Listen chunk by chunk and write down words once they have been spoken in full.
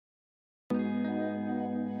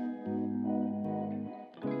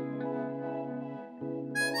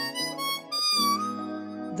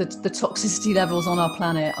the toxicity levels on our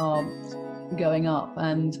planet are going up,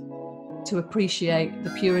 and to appreciate the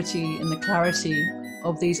purity and the clarity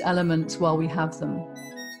of these elements while we have them.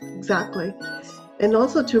 Exactly. And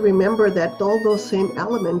also to remember that all those same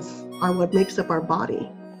elements are what makes up our body.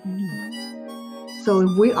 So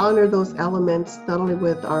if we honor those elements, not only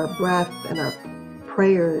with our breath and our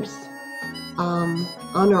prayers,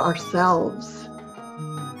 honor ourselves,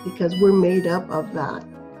 because we're made up of that.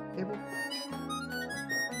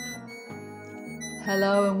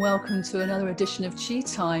 Hello and welcome to another edition of Chi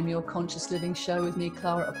Time, your conscious living show with me,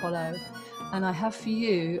 Clara Apollo. And I have for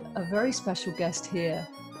you a very special guest here,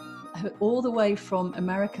 all the way from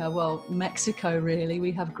America, well, Mexico really.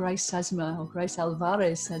 We have Grace Sesma, or Grace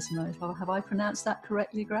Alvarez Sesma. Have I pronounced that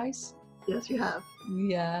correctly, Grace? Yes, you have.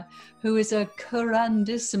 Yeah, who is a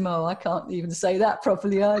Curanderismo. I can't even say that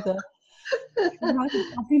properly either.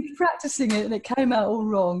 I've been practicing it and it came out all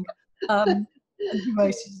wrong.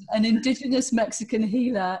 Anyway, she's an Indigenous Mexican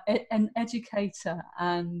healer, an educator,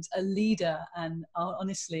 and a leader. And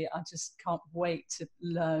honestly, I just can't wait to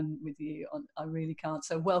learn with you. I really can't.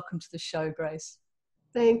 So welcome to the show, Grace.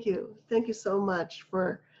 Thank you. Thank you so much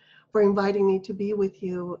for inviting me to be with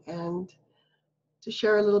you and to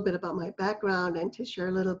share a little bit about my background and to share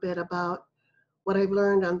a little bit about what I've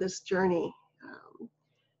learned on this journey.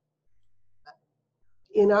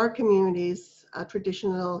 In our communities, a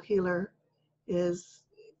traditional healer is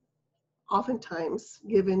oftentimes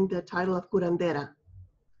given the title of curandera.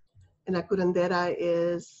 And a curandera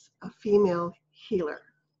is a female healer.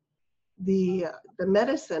 The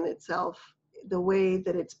medicine itself, the way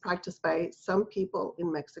that it's practiced by some people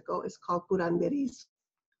in Mexico, is called curanderismo.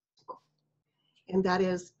 And that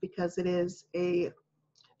is because it is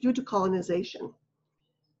due to colonization,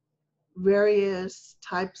 various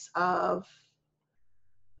types of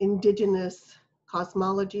indigenous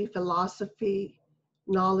cosmology, philosophy,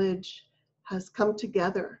 knowledge has come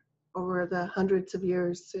together over the hundreds of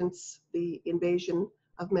years since the invasion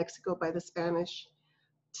of Mexico by the Spanish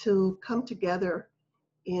to come together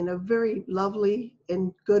in a very lovely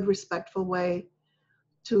and good, respectful way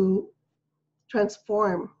to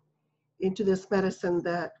transform into this medicine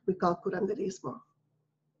that we call curanderismo.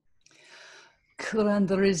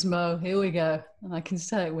 Curanderismo, here we go. And I can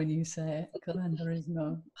say it when you say it,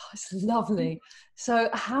 Curanderismo. Oh, it's lovely. So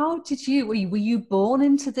how did were you born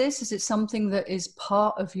into this? Is it something that is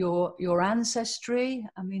part of your ancestry?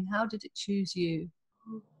 I mean, how did it choose you?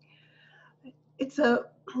 It's a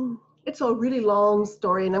really long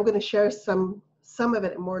story, and I'm going to share some of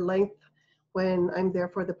it at more length when I'm there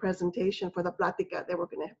for the presentation, for the plática that we're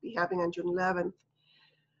going to be having on June 11th.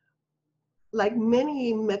 Like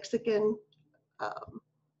many Mexican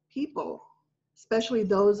people, especially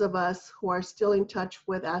those of us who are still in touch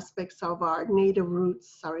with aspects of our native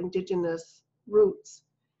roots, our indigenous roots,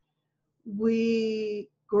 we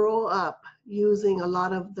grow up using a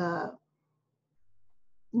lot of the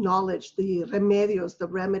knowledge, the remedios, the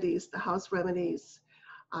remedies, the house remedies,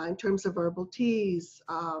 in terms of herbal teas,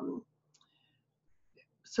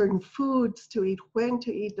 certain foods to eat, when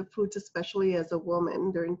to eat the foods, especially as a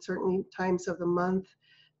woman. During certain times of the month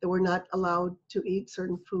that we're not allowed to eat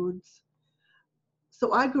certain foods.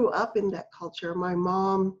 So I grew up in that culture. My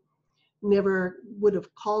mom never would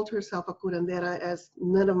have called herself a curandera, as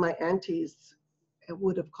none of my aunties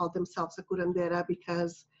would have called themselves a curandera,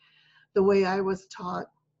 because the way I was taught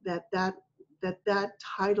that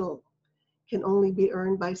title can only be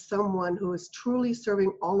earned by someone who is truly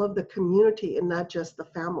serving all of the community and not just the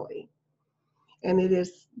family. And it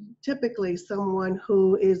is typically someone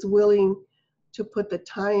who is willing to put the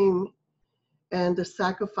time and the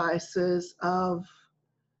sacrifices of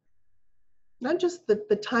not just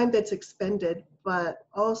the time that's expended, but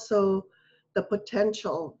also the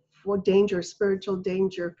potential for danger, spiritual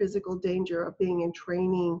danger, physical danger of being in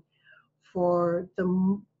training for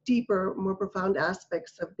the deeper, more profound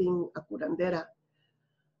aspects of being a curandera.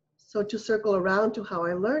 So to circle around to how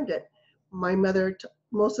I learned it, my mother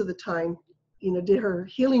most of the time, did her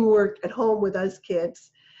healing work at home with us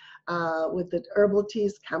kids, with the herbal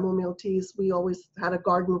teas, chamomile teas. We always had a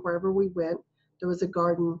garden wherever we went. There was a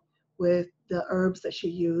garden with the herbs that she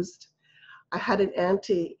used. I had an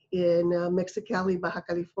auntie in Mexicali, Baja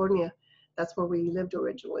California. That's where we lived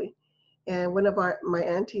originally. And one of my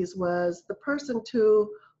aunties was the person to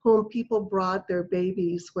whom people brought their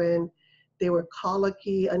babies when they were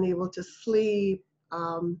colicky, unable to sleep,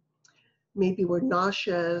 maybe were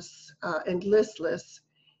nauseous and listless.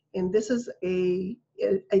 And this is a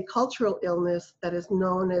cultural illness that is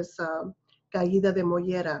known as caida de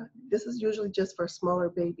mollera. This is usually just for smaller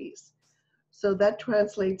babies. So that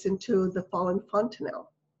translates into the fallen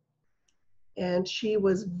fontanelle. And she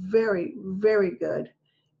was very, very good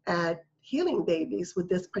at healing babies with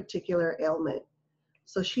this particular ailment.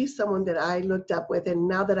 So she's someone that I looked up with. And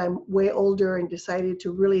now that I'm way older and decided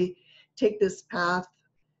to really take this path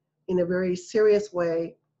in a very serious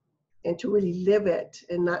way and to really live it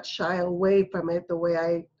and not shy away from it the way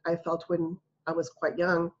I felt when I was quite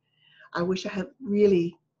young, I wish I had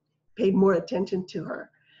really paid more attention to her.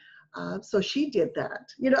 So she did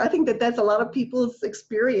that. I think that that's a lot of people's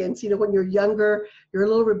experience. When you're younger, you're a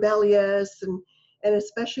little rebellious, and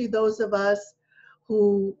especially those of us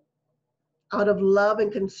who, out of love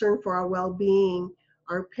and concern for our well-being,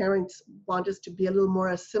 our parents want us to be a little more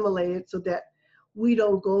assimilated so that we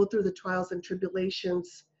don't go through the trials and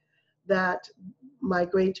tribulations that my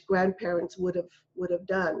great-grandparents would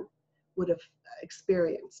have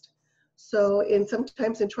experienced. So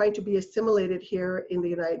sometimes in trying to be assimilated here in the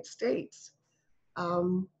United States,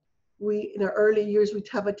 we, in our early years, we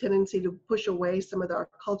have a tendency to push away some of our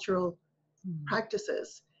cultural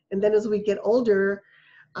practices. And then as we get older,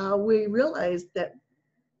 we realize that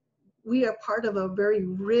we are part of a very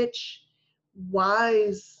rich,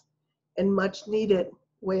 wise, and much needed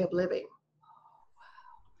way of living.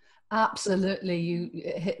 Absolutely, you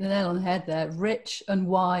hit the nail on the head there. Rich and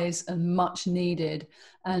wise and much needed.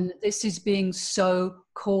 And this is being so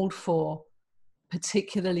called for,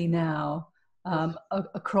 particularly now,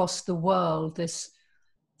 across the world, this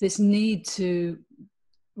need to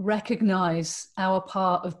recognize our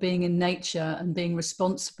part of being in nature and being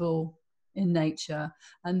responsible in nature.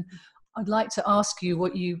 And I'd like to ask you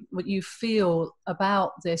what you feel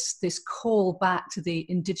about this call back to the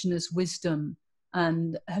indigenous wisdom.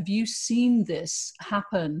 And have you seen this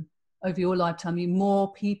happen over your lifetime?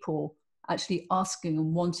 More people actually asking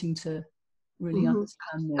and wanting to really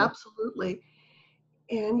understand more? Absolutely.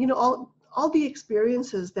 And all the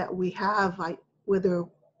experiences that we have, whether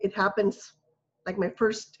it happens, like my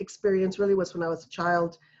first experience really was when I was a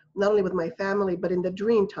child, not only with my family, but in the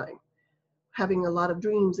dream time, having a lot of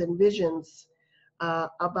dreams and visions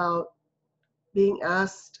about being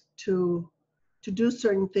asked to do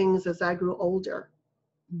certain things as I grew older.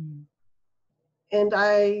 And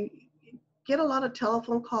I get a lot of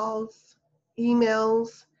telephone calls,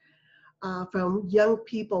 emails from young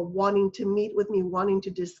people wanting to meet with me, wanting to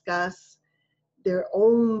discuss their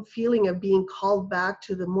own feeling of being called back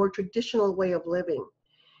to the more traditional way of living.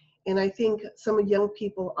 And I think some young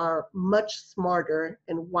people are much smarter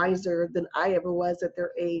and wiser than I ever was at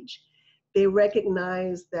their age. They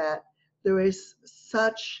recognize that there is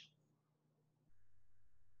such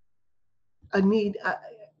a need,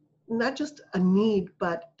 not just a need,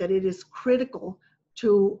 but that it is critical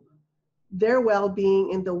to their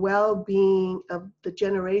well-being and the well-being of the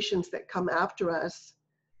generations that come after us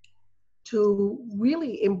to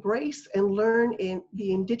really embrace and learn in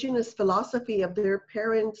the indigenous philosophy of their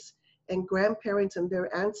parents and grandparents and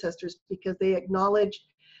their ancestors, because they acknowledge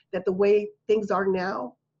that the way things are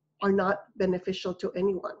now are not beneficial to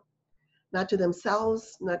anyone, not to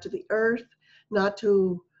themselves, not to the earth, not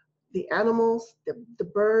to the animals, the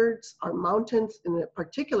birds, our mountains, and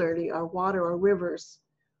particularly our water, our rivers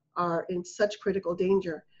are in such critical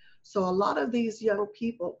danger. So a lot of these young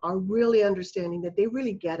people are really understanding that they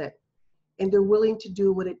really get it, and they're willing to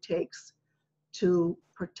do what it takes to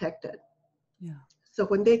protect it. Yeah. So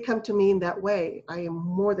when they come to me in that way, I am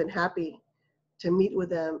more than happy to meet with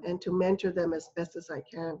them and to mentor them as best as I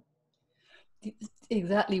can.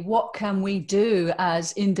 Exactly. What can we do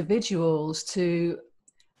as individuals to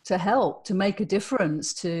help, to make a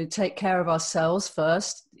difference, to take care of ourselves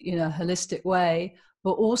first in a holistic way,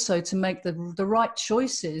 but also to make the right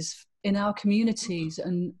choices in our communities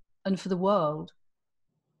and for the world?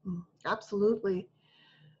 Absolutely.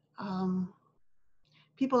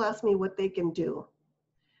 People ask me what they can do.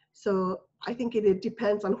 So I think it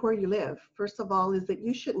depends on where you live. First of all, is that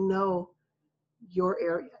you should know your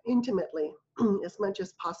area intimately as much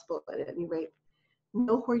as possible at any rate.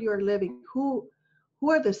 Know where you're living. Who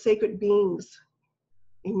are the sacred beings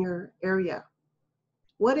in your area?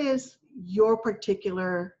 What is your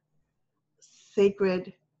particular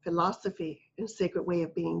sacred philosophy and sacred way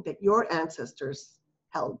of being that your ancestors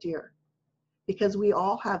held dear? Because we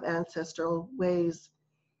all have ancestral ways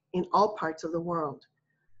in all parts of the world.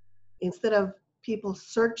 Instead of people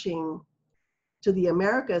searching to the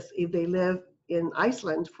Americas, if they live in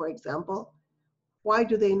Iceland, for example, why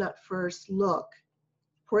do they not first look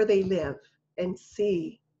where they live and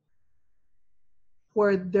see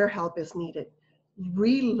where their help is needed?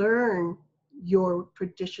 Relearn your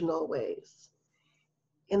traditional ways.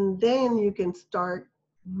 And then you can start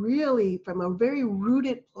really from a very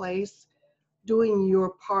rooted place doing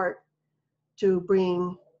your part to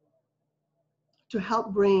bring to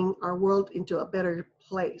help bring our world into a better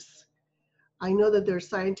place. I know that there are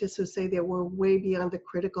scientists who say that we're way beyond the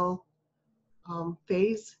critical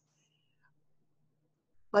phase,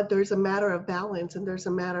 but there's a matter of balance, and there's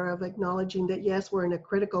a matter of acknowledging that, yes, we're in a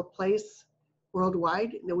critical place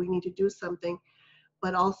worldwide, that we need to do something,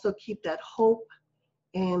 but also keep that hope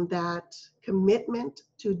and that commitment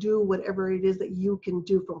to do whatever it is that you can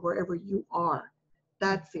do from wherever you are.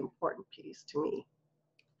 That's the important piece to me.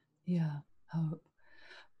 Yeah, hope.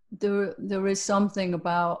 There is something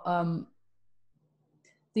about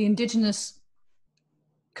the indigenous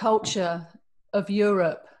culture of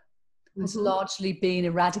Europe has largely been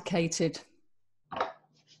eradicated.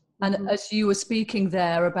 And as you were speaking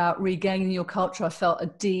there about regaining your culture, I felt a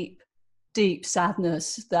deep, deep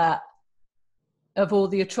sadness that of all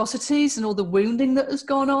the atrocities and all the wounding that has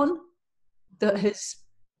gone on, that has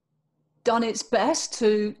done its best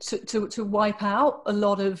to wipe out a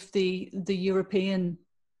lot of the European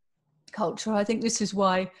culture. I think this is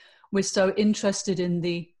why we're so interested in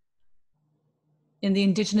the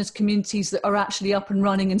indigenous communities that are actually up and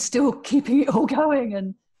running and still keeping it all going.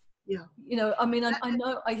 And yeah, you know, I mean, I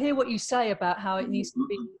know, I hear what you say about how it needs to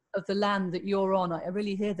be of the land that you're on. I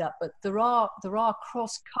really hear that, but there are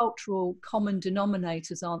cross-cultural common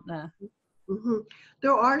denominators, aren't there?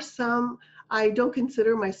 There are some. I don't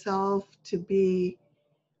consider myself to be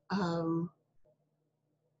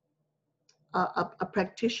a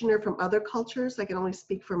practitioner from other cultures. I can only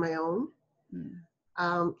speak for my own.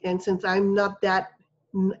 And since I'm not that,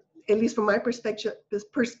 at least from my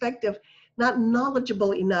perspective, not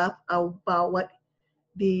knowledgeable enough about what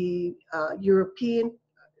the European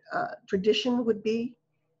tradition would be,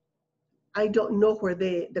 I don't know where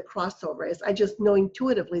the crossover is. I just know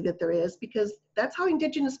intuitively that there is, because that's how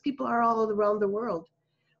indigenous people are all around the world.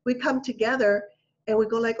 We come together and we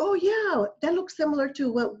go like, oh yeah, that looks similar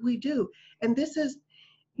to what we do. And this is,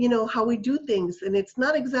 you know, how we do things. And it's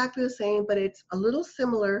not exactly the same, but it's a little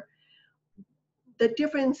similar. The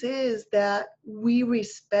difference is that we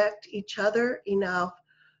respect each other enough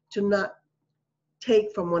to not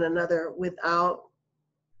take from one another without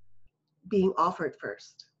being offered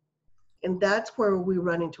first. And that's where we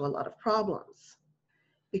run into a lot of problems,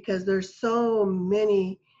 because there's so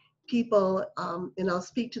many people, and I'll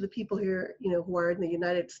speak to the people here, you know, who are in the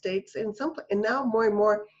United States, and now more and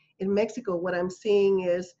more in Mexico. What I'm seeing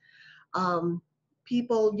is young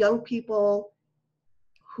people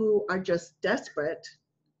who are just desperate,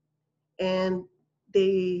 and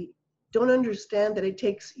they don't understand that it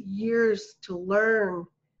takes years to learn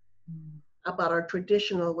about our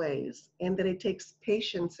traditional ways, and that it takes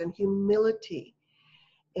patience and humility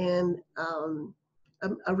and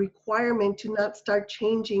a requirement to not start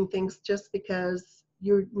changing things just because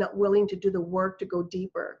you're not willing to do the work to go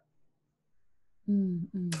deeper.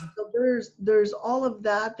 So there's all of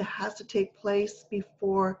that has to take place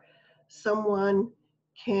before someone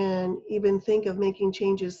can even think of making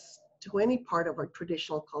changes to any part of our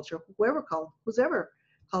traditional culture, whoever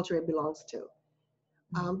culture it belongs to,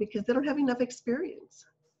 because they don't have enough experience.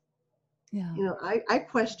 Yeah. You know, I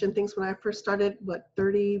questioned things when I first started,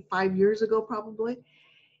 35 years ago probably,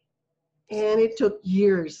 and it took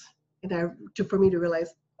years for me to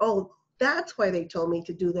realize, oh, that's why they told me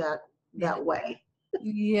to do that way.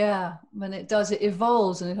 Yeah, when it does, it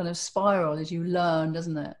evolves and it kind of spirals as you learn,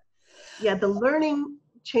 doesn't it? Yeah, the learning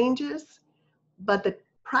changes, but the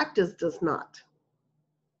practice does not.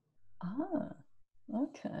 Ah,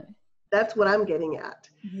 okay. That's what I'm getting at.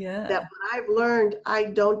 Yeah. That what I've learned, I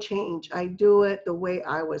don't change. I do it the way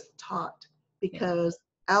I was taught, because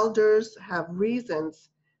elders have reasons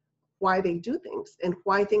why they do things and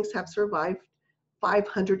why things have survived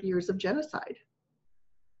 500 years of genocide.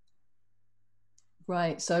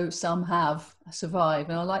 Right, so some have survived.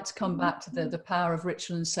 And I'd like to come back to the power of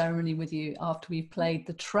ritual and ceremony with you after we've played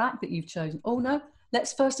the track that you've chosen. Oh no,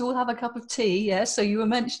 let's first of all have a cup of tea. Yes, so you were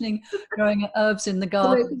mentioning growing herbs in the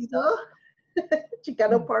garden.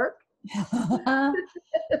 Chicano Park.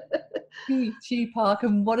 Tea Park.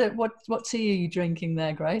 And what tea are you drinking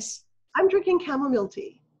there, Grace? I'm drinking chamomile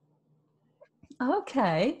tea.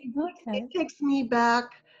 Okay. It takes me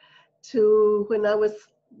back to when I was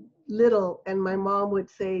little, and my mom would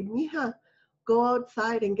say, "Mija, go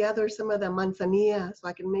outside and gather some of the manzanilla so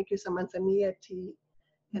I can make you some manzanilla tea."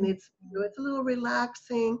 And it's a little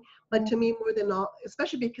relaxing, but to me, more than all,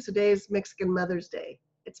 especially because today is Mexican Mother's Day.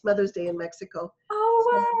 It's Mother's Day in Mexico. Oh,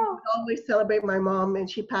 so wow. I always celebrate my mom, and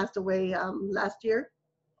she passed away last year.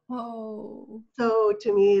 Oh. So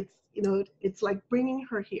to me, it's like bringing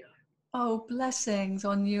her here. Oh, blessings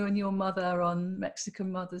on you and your mother on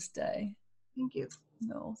Mexican Mother's Day. Thank you.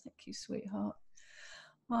 No, thank you, sweetheart.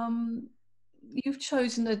 you've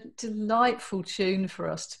chosen a delightful tune for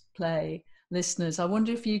us to play, listeners. I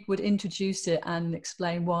wonder if you would introduce it and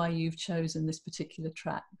explain why you've chosen this particular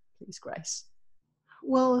track, please, Grace.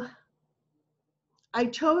 Well, I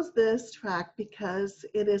chose this track because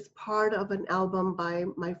it is part of an album by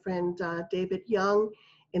my friend David Young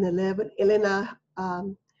and Elena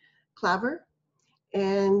Claver.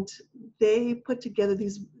 And they put together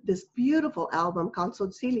this beautiful album called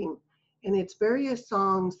Salient. And it's various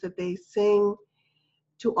songs that they sing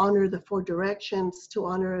to honor the four directions, to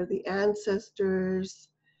honor the ancestors.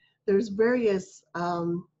 There's various,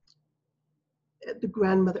 the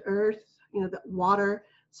grandmother earth, the water.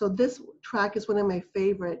 So this track is one of my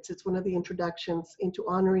favorites. It's one of the introductions into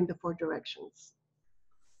honoring the four directions.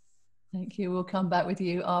 Thank you. We'll come back with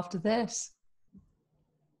you after this.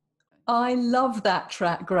 I love that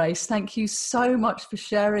track, Grace. Thank you so much for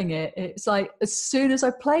sharing it. It's like, as soon as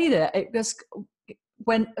I played it, it just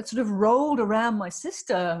went, it sort of rolled around my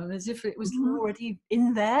system as if it was already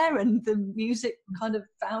in there, and the music kind of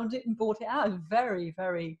found it and brought it out. It was very,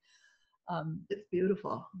 very... it's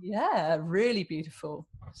beautiful. Yeah, really beautiful.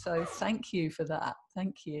 So thank you for that.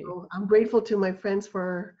 Thank you. Oh, I'm grateful to my friends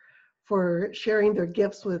for sharing their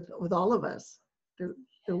gifts with all of us.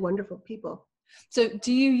 They're wonderful people. So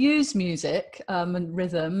do you use music and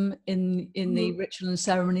rhythm in the ritual and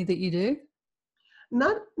ceremony that you do?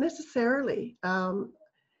 Not necessarily.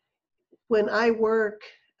 When I work,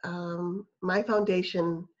 my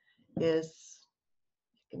foundation is,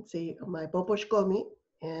 you can see my boposhkomi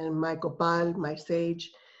and my gopal, my sage,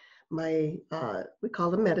 my, we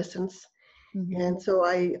call them medicines. And so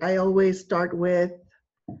I always start with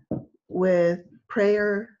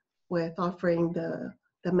prayer, with offering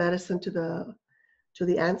the medicine to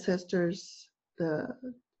the ancestors, the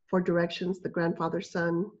four directions, the grandfather,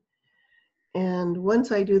 son. And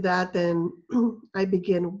once I do that, then I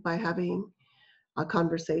begin by having a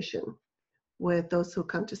conversation with those who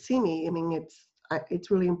come to see me. I mean,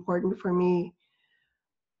 it's really important for me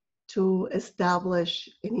to establish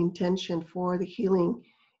an intention for the healing.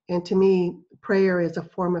 And to me, prayer is a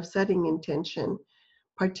form of setting intention,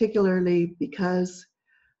 particularly because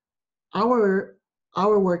our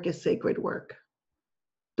work is sacred work.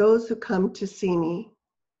 Those who come to see me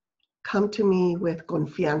come to me with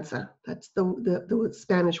confianza. That's the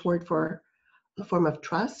Spanish word for a form of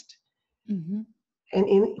trust. And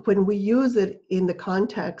when we use it in the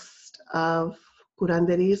context of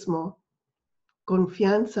Curanderismo,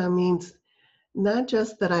 confianza means not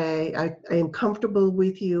just that I am comfortable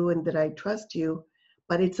with you and that I trust you,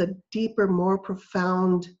 but it's a deeper, more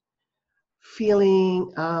profound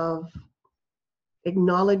feeling of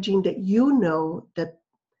acknowledging that you know that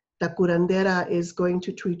the curandera is going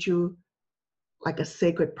to treat you like a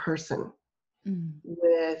sacred person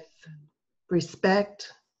with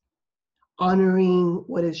respect, honoring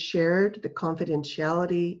what is shared, the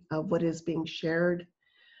confidentiality of what is being shared,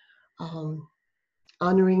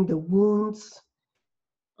 honoring the wounds,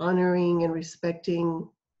 honoring and respecting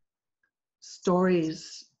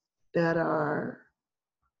stories that are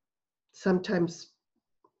sometimes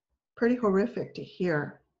pretty horrific to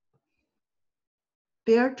hear.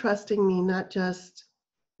 They're trusting me not just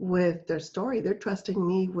with their story, they're trusting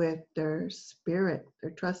me with their spirit. They're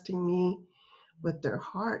trusting me with their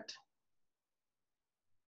heart.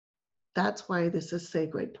 That's why this is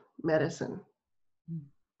sacred medicine.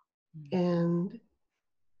 And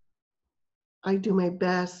I do my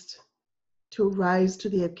best to rise to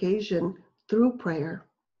the occasion through prayer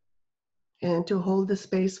and to hold the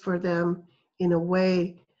space for them in a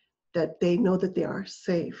way that they know that they are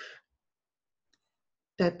safe,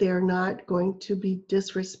 that they're not going to be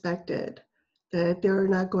disrespected, that they're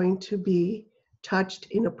not going to be touched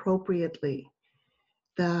inappropriately,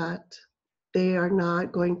 that they are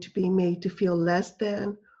not going to be made to feel less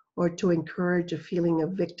than or to encourage a feeling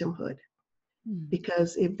of victimhood.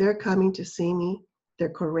 Because if they're coming to see me, they're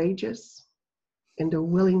courageous and they're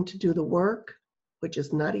willing to do the work, which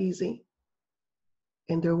is not easy.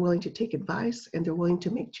 And they're willing to take advice and they're willing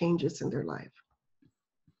to make changes in their life.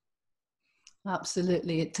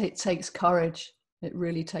 Absolutely. It takes courage. It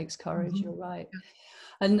really takes courage. You're right.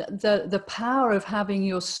 And the power of having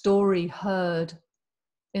your story heard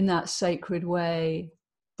in that sacred way,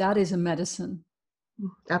 that is a medicine.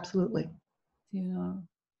 Absolutely. You know.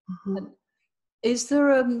 And is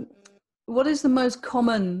there what is the most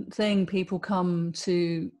common thing people come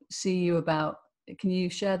to see you about? Can you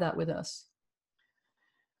share that with us?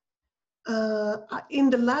 In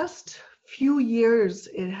the last few years,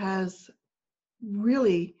 it has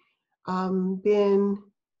really been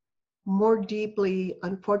more deeply,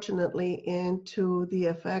 unfortunately, into the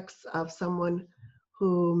effects of someone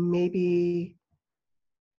who maybe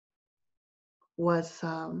was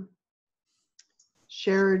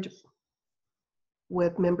shared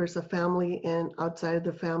with members of family and outside of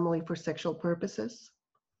the family for sexual purposes.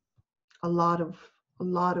 A lot of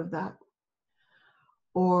that.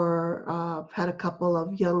 Or had a couple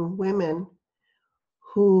of young women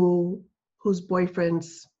whose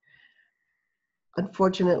boyfriends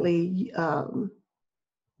unfortunately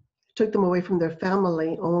took them away from their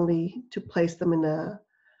family, only to place them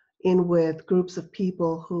in with groups of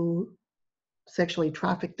people who sexually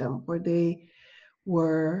trafficked them, where they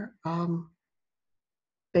were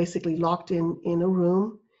basically locked in a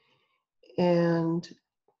room, and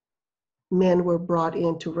men were brought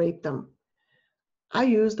in to rape them. I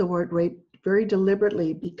use the word rape very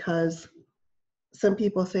deliberately because some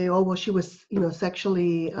people say, oh, well, she was,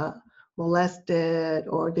 sexually molested,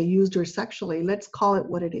 or they used her sexually. Let's call it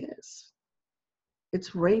what it is.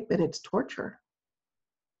 It's rape and it's torture.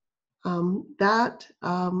 I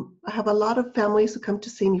have a lot of families who come to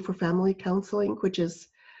see me for family counseling, which is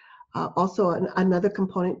also another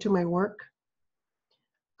component to my work.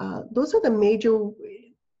 Those are the major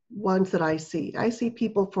ones that I see. I see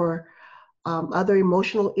people for other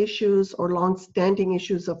emotional issues or long-standing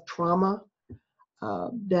issues of trauma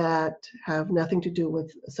that have nothing to do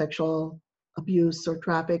with sexual abuse or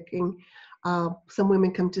trafficking. Some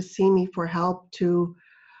women come to see me for help to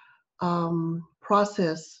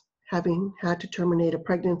process having had to terminate a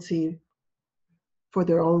pregnancy for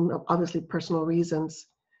their own, obviously, personal reasons.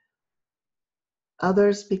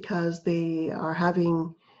 Others because they are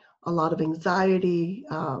having a lot of anxiety,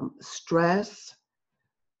 stress.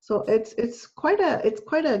 So it's quite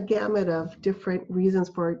a gamut of different reasons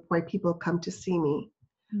for why people come to see me.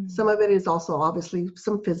 Mm-hmm. Some of it is also obviously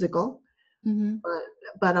some physical, mm-hmm.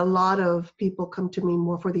 but a lot of people come to me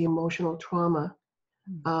more for the emotional trauma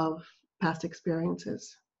of past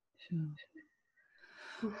experiences. Sure.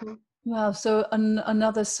 Mm-hmm. Wow. So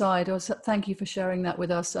another side, thank you for sharing that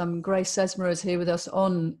with us. Grace Sesma is here with us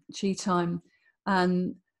on Chi Time,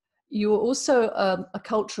 and you're also a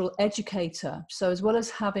cultural educator. So as well as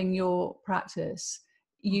having your practice,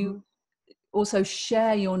 you mm-hmm. also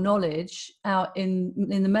share your knowledge out in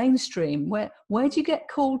the mainstream. Where do you get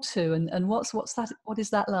called to, and what is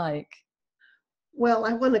that like? Well,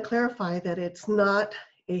 I want to clarify that it's not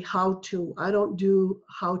a how-to. I don't do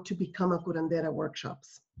how to become a curandera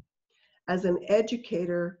workshops. As an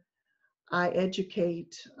educator, I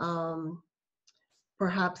educate.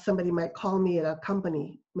 Perhaps somebody might call me at a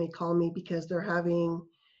company, may call me because they're having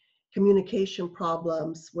communication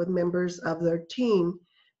problems with members of their team,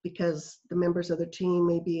 because the members of their team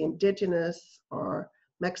may be Indigenous or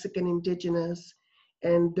Mexican Indigenous,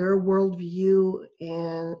 and their worldview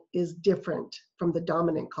is different from the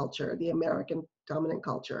dominant culture, the American dominant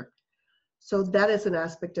culture. So that is an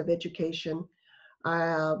aspect of education.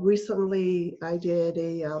 Recently, I did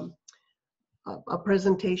a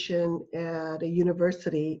presentation at a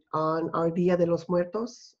university on our Dia de los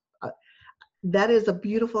Muertos. That is a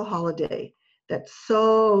beautiful holiday that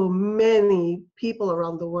so many people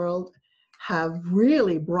around the world have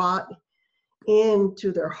really brought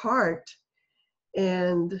into their heart.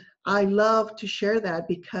 And I love to share that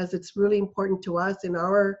because it's really important to us in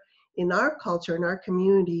our culture, in our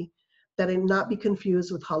community, that it not be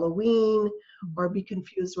confused with Halloween or be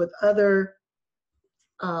confused with other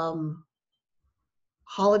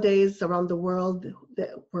holidays around the world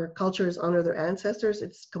where cultures honor their ancestors.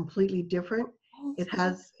 It's completely different. It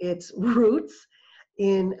has its roots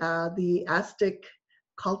in the Aztec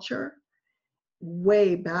culture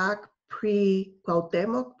way back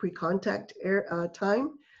pre-Cuauhtémoc, pre-contact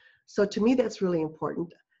time. So to me, that's really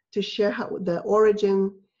important to share how the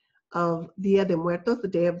origin of Dia de Muertos, the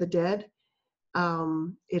Day of the Dead.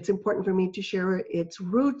 It's important for me to share its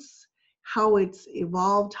roots, how it's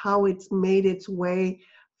evolved, how it's made its way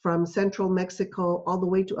from central Mexico all the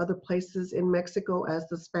way to other places in Mexico as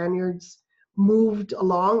the Spaniards moved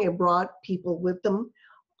along and brought people with them,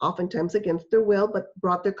 oftentimes against their will, but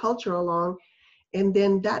brought their culture along. And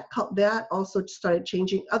then that also started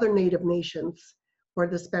changing other native nations where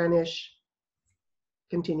the Spanish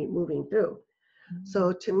continued moving through. Mm-hmm.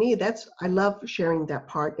 So to me, I love sharing that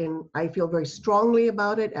part, and I feel very strongly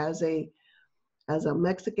about it as a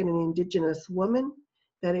Mexican and Indigenous woman,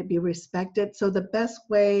 that it be respected. So the best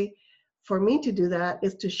way for me to do that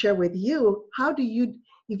is to share with you,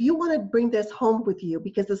 if you want to bring this home with you,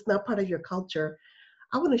 because it's not part of your culture,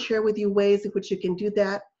 I want to share with you ways in which you can do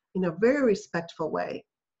that in a very respectful way,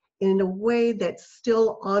 in a way that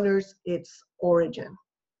still honors its origin.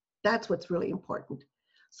 That's what's really important.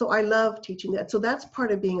 So I love teaching that. So that's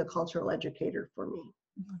part of being a cultural educator for me.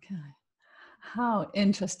 Okay. How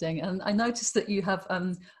interesting. And I noticed that you have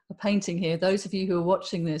a painting here. Those of you who are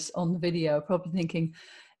watching this on the video are probably thinking,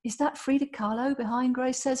 is that Frida Kahlo behind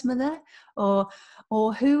Grace Sesma there?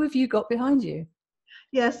 Or who have you got behind you?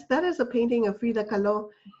 Yes, that is a painting of Frida Kahlo.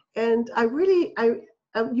 And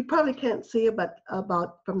you probably can't see it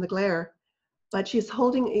about from the glare, but she's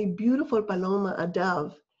holding a beautiful paloma, a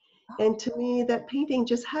dove. And to me, that painting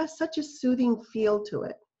just has such a soothing feel to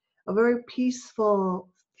it, a very peaceful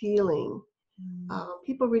feeling.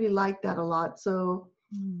 People really like that a lot. So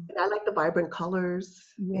and I like the vibrant colors.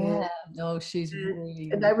 Yeah, no, she's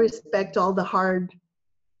really. And I respect all the hard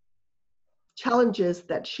challenges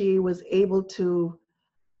that she was able to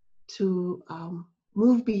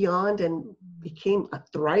move beyond and became a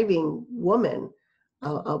thriving woman,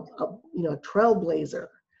 a trailblazer.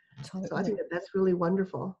 Totally. So I think that's really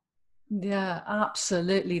wonderful. Yeah,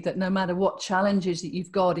 absolutely. That no matter what challenges that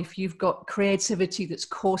you've got, if you've got creativity that's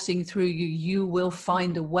coursing through you, you will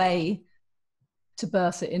find a way to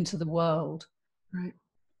birth it into the world. Right.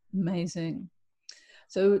 Amazing.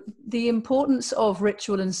 So the importance of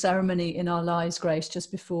ritual and ceremony in our lives, Grace,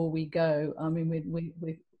 just before we go, I mean,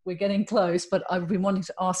 we're getting close, but I've been wanting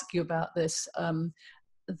to ask you about this,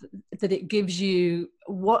 that it gives you,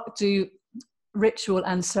 what do ritual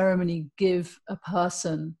and ceremony give a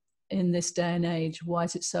person in this day and age? Why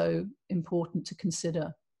is it so important to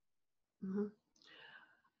consider? Mm-hmm.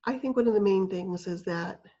 I think one of the main things is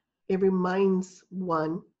that it reminds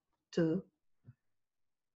one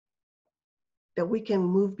that we can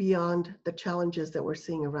move beyond the challenges that we're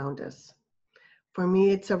seeing around us. For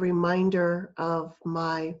me, it's a reminder of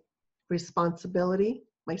my responsibility,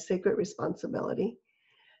 my sacred responsibility,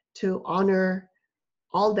 to honor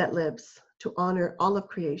all that lives, to honor all of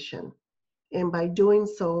creation. And by doing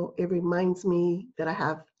so, it reminds me that I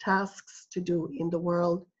have tasks to do in the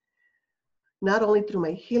world, not only through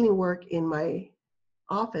my healing work in my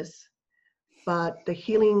office, but the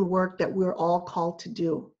healing work that we're all called to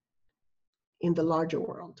do in the larger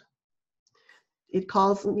world. It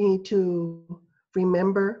calls me to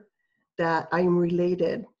remember that I am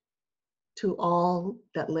related to all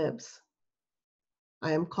that lives.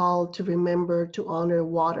 I am called to remember to honor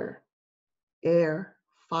water, air,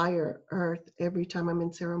 fire, earth, every time I'm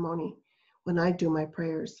in ceremony, when I do my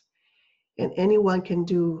prayers. And anyone can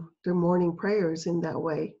do their morning prayers in that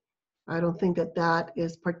way. I don't think that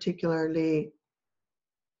is particularly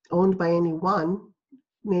owned by any one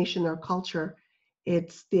nation or culture.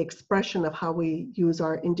 It's the expression of how we use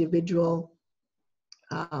our individual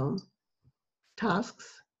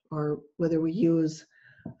tasks, or whether we use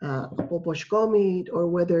a poposhkomit, or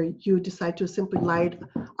whether you decide to simply light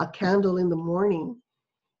a candle in the morning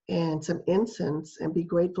and some incense and be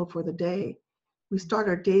grateful for the day. We start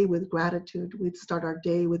our day with gratitude. We start our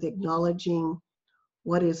day with acknowledging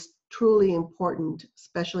what is truly important,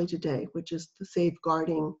 especially today, which is the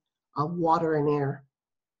safeguarding of water and air.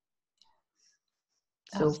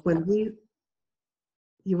 So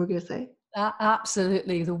you were going to say?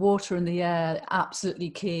 Absolutely. The water and the air, absolutely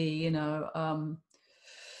key,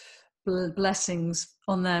 blessings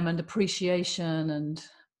on them and appreciation. And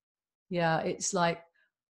yeah, it's like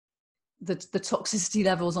the toxicity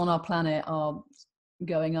levels on our planet are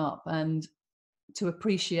going up, and to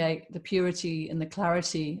appreciate the purity and the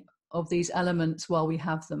clarity of these elements while we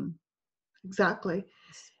have them. Exactly.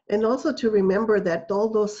 And also to remember that all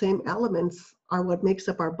those same elements are what makes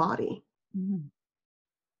up our body. Mm-hmm.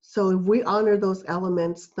 So if we honor those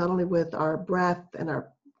elements, not only with our breath and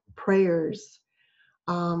our prayers,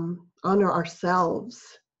 honor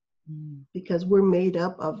ourselves, because we're made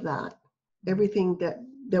up of that. Everything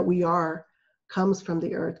that we are comes from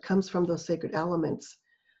the earth, comes from those sacred elements.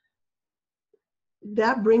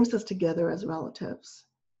 That brings us together as relatives.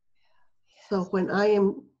 Yes. So when I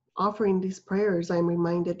am offering these prayers, I'm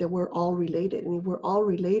reminded that we're all related. And if we're all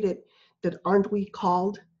related, then aren't we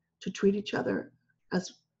called to treat each other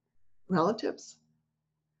as relatives?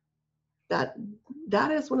 That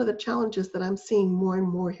is one of the challenges that I'm seeing more and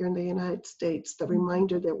more here in the United States, the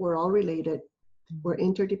reminder that we're all related, we're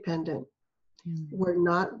interdependent, we're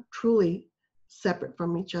not truly separate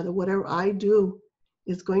from each other. Whatever I do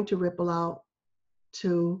is going to ripple out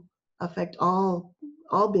to affect all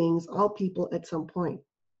beings, all people at some point.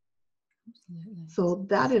 Absolutely. So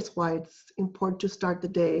that is why it's important to start the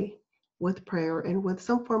day with prayer and with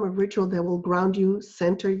some form of ritual that will ground you,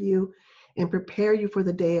 center you, and prepare you for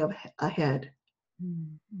the day ahead.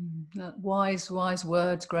 Wise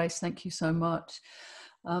words, Grace. Thank you so much.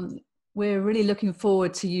 We're really looking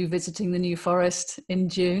forward to you visiting the New Forest in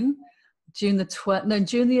June. June the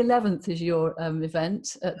 11th is your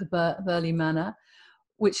event at the Burley Manor.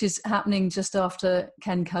 which is happening just after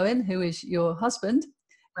Ken Cohen, who is your husband.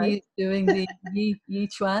 Right. He's doing the Yi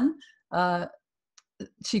Chuan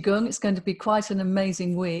Qigong. It's going to be quite an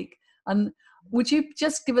amazing week. And would you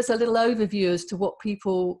just give us a little overview as to what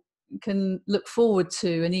people can look forward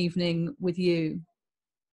to an evening with you?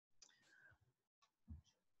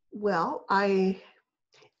 Well, I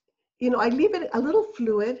leave it a little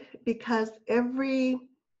fluid, because every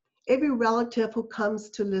relative who comes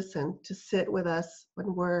to listen, to sit with us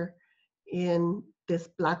when we're in this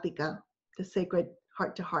plática, the sacred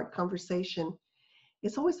heart-to-heart conversation,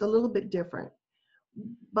 it's always a little bit different.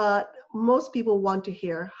 But most people want to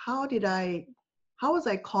hear, how was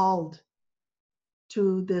I called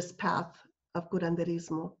to this path of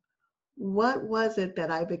Curanderismo? What was it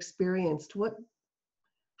that I've experienced?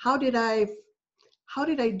 How did I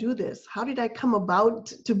do this? How did I come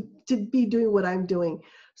about to be doing what I'm doing?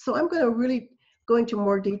 So I'm going to really go into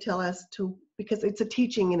more detail as to, because it's a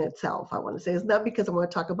teaching in itself, I want to say. It's not because I want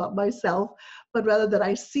to talk about myself, but rather that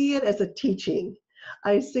I see it as a teaching.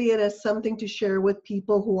 I see it as something to share with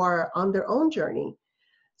people who are on their own journey,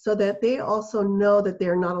 so that they also know that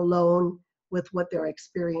they're not alone with what they're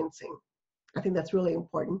experiencing. I think that's really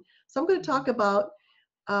important. So I'm going to talk about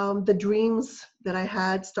the dreams that I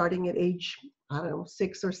had starting at age,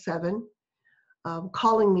 6 or 7,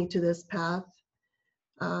 calling me to this path.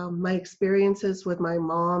 My experiences with my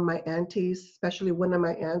mom, my aunties, especially one of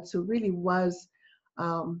my aunts who really was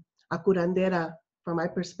a curandera from my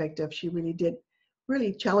perspective. She really did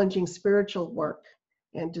really challenging spiritual work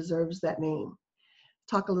and deserves that name.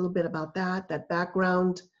 Talk a little bit about that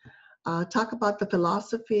background, talk about the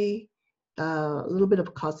philosophy, a little bit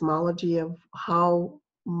of cosmology of how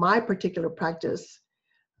my particular practice,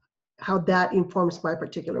 how that informs my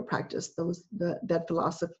particular practice, that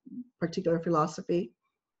particular philosophy.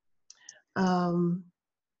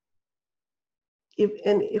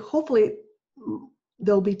 Hopefully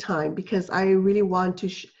there'll be time, because I really want to,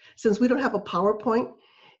 since we don't have a PowerPoint,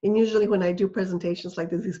 and usually when I do presentations like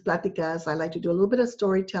this, these pláticas, I like to do a little bit of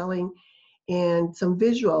storytelling and some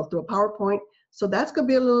visual through a PowerPoint. So that's going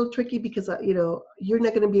to be a little tricky, because you're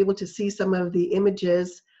not going to be able to see some of the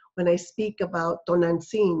images when I speak about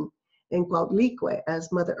Tonantzin and Cuautlicue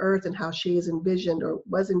as Mother Earth, and how she is envisioned or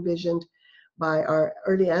was envisioned by our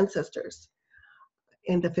early ancestors,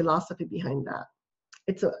 and the philosophy behind that.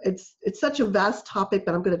 It's such a vast topic,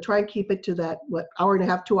 but I'm going to try and keep it to that hour and a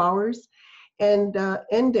half, 2 hours, and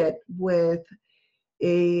end it with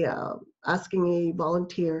asking a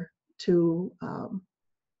volunteer to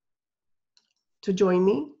join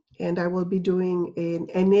me, and I will be doing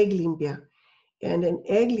an egg limpia. And an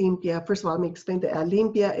egg limpia, first of all, let me explain that a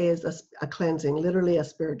limpia is a cleansing, literally a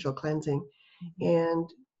spiritual cleansing. Mm-hmm. And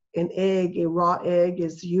an egg, a raw egg,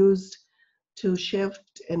 is used to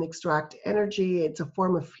shift and extract energy. It's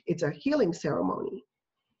a healing ceremony.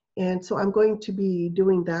 And so I'm going to be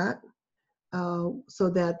doing that so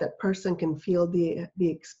that that person can feel the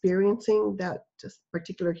experiencing that just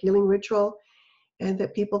particular healing ritual, and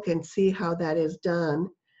that people can see how that is done.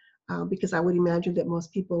 Because I would imagine that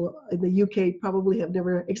most people in the UK probably have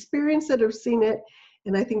never experienced it or seen it.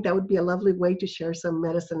 And I think that would be a lovely way to share some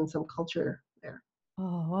medicine and some culture there.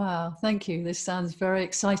 Oh, wow. Thank you. This sounds very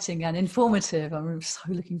exciting and informative. I'm so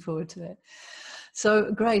looking forward to it.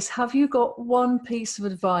 So, Grace, have you got one piece of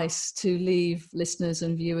advice to leave listeners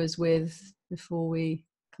and viewers with before we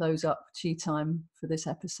close up tea time for this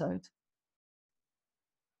episode?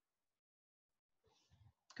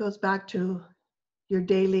 Goes back to your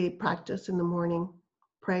daily practice in the morning.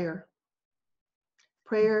 Prayer,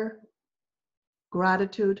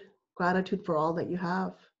 gratitude for all that you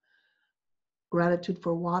have, gratitude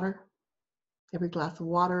for water, every glass of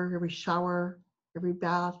water, every shower, every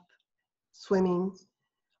bath, swimming,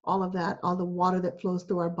 all of that, all the water that flows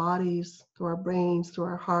through our bodies, through our brains, through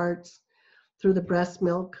our hearts, through the breast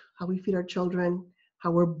milk, how we feed our children, how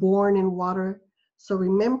we're born in water. So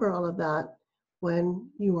remember all of that when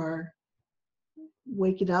you are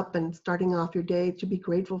waking up and starting off your day, to be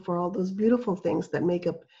grateful for all those beautiful things that make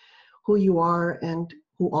up who you are and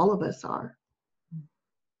who all of us are.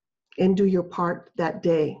 And do your part that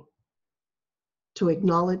day to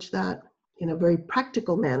acknowledge that in a very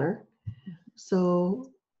practical manner.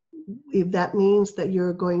 So if that means that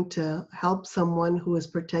you're going to help someone who is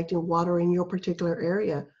protecting water in your particular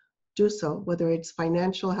area, do so, whether it's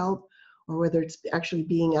financial help or whether it's actually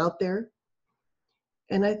being out there.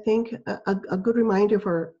 And I think a good reminder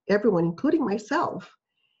for everyone, including myself,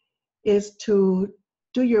 is to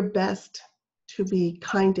do your best to be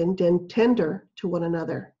kind and tender to one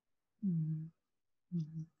another. Mm-hmm.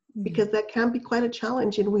 Mm-hmm. Because that can be quite a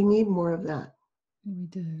challenge, and we need more of that. We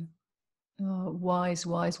do. Oh, wise,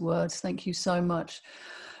 wise words. Thank you so much.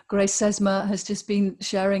 Grace Sesma has just been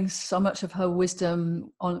sharing so much of her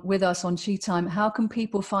wisdom with us on Chi Time. How can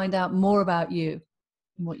people find out more about you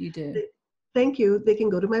and what you do? Thank you. They can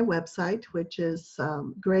go to my website, which is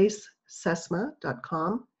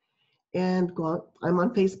gracesesma.com. And I'm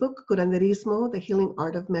on Facebook, Curanderismo, the Healing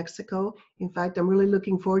Art of Mexico. In fact, I'm really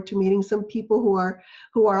looking forward to meeting some people who are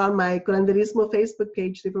on my Curanderismo Facebook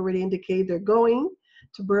page. They've already indicated they're going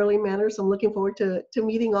to Burley Manor, so I'm looking forward to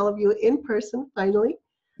meeting all of you in person finally.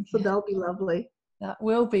 So that'll be lovely. That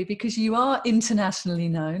will be, because you are internationally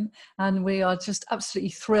known, and we are just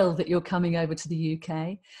absolutely thrilled that you're coming over to the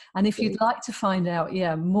UK. And if you'd like to find out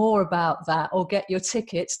more about that or get your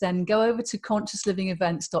tickets, then go over to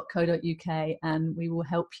consciouslivingevents.co.uk and we will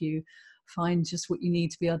help you find just what you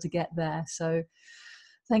need to be able to get there. So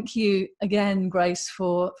thank you again, Grace,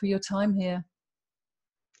 for your time here.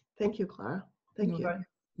 Thank you, Clara. Thank you.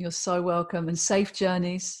 You're so welcome, and safe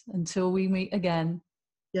journeys until we meet again.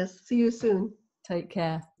 Yes, see you soon. Take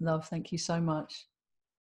care. Love. Thank you so much.